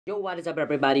Yo, what is up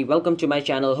everybody? Welcome to my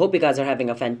channel. Hope you guys are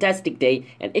having a fantastic day,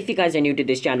 and if you guys are new to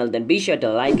this channel, then be sure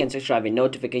to like and subscribe with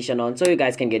notification on so you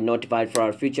guys can get notified for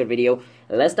our future video.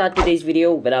 Let's start today's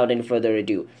video without any further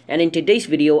ado. And in today's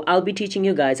video, I'll be teaching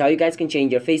you guys how you guys can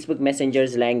change your Facebook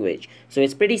Messenger's language. So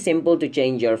it's pretty simple to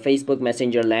change your Facebook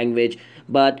Messenger language,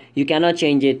 but you cannot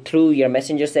change it through your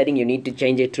Messenger setting. You need to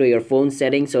change it through your phone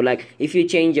setting. So like if you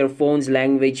change your phone's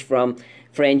language from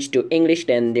French to English,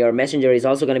 then your messenger is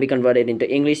also going to be converted into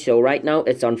English. So right now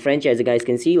it's on French, as you guys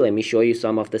can see. Let me show you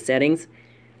some of the settings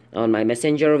on my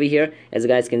messenger over here. As you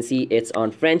guys can see, it's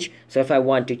on French. So if I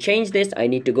want to change this, I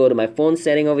need to go to my phone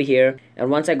setting over here,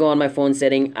 and once I go on my phone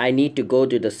setting, I need to go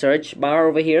to the search bar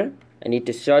over here. I need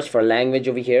to search for language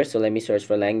over here. So let me search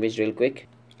for language real quick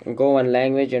and go on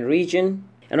language and region,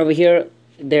 and over here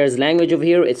there's language over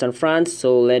here. It's on France,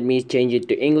 so let me change it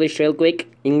to English real quick.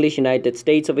 English United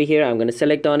States over here. I'm going to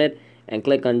select on it and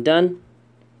click on done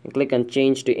and click on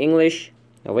change to English.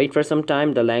 Now wait for some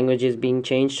time. The language is being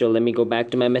changed, so let me go back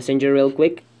to my messenger real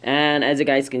quick, and as you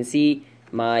guys can see,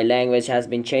 my language has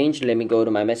been changed. Let me go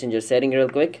to my messenger setting real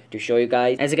quick to show you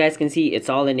guys. As you guys can see, it's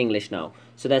all in English now.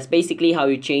 So that's basically how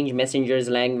you change messenger's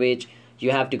language. You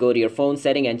have to go to your phone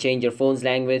setting and change your phone's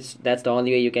language. That's the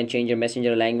only way you can change your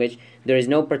messenger language. There is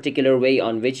no particular way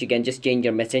on which you can just change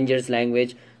your messenger's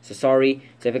language. So sorry.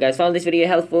 So if you guys found this video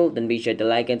helpful, then be sure to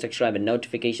like and subscribe and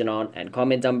notification on, and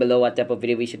comment down below what type of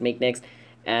video we should make next.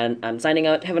 And I'm signing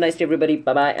out. Have a nice day everybody.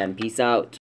 Bye bye and peace out.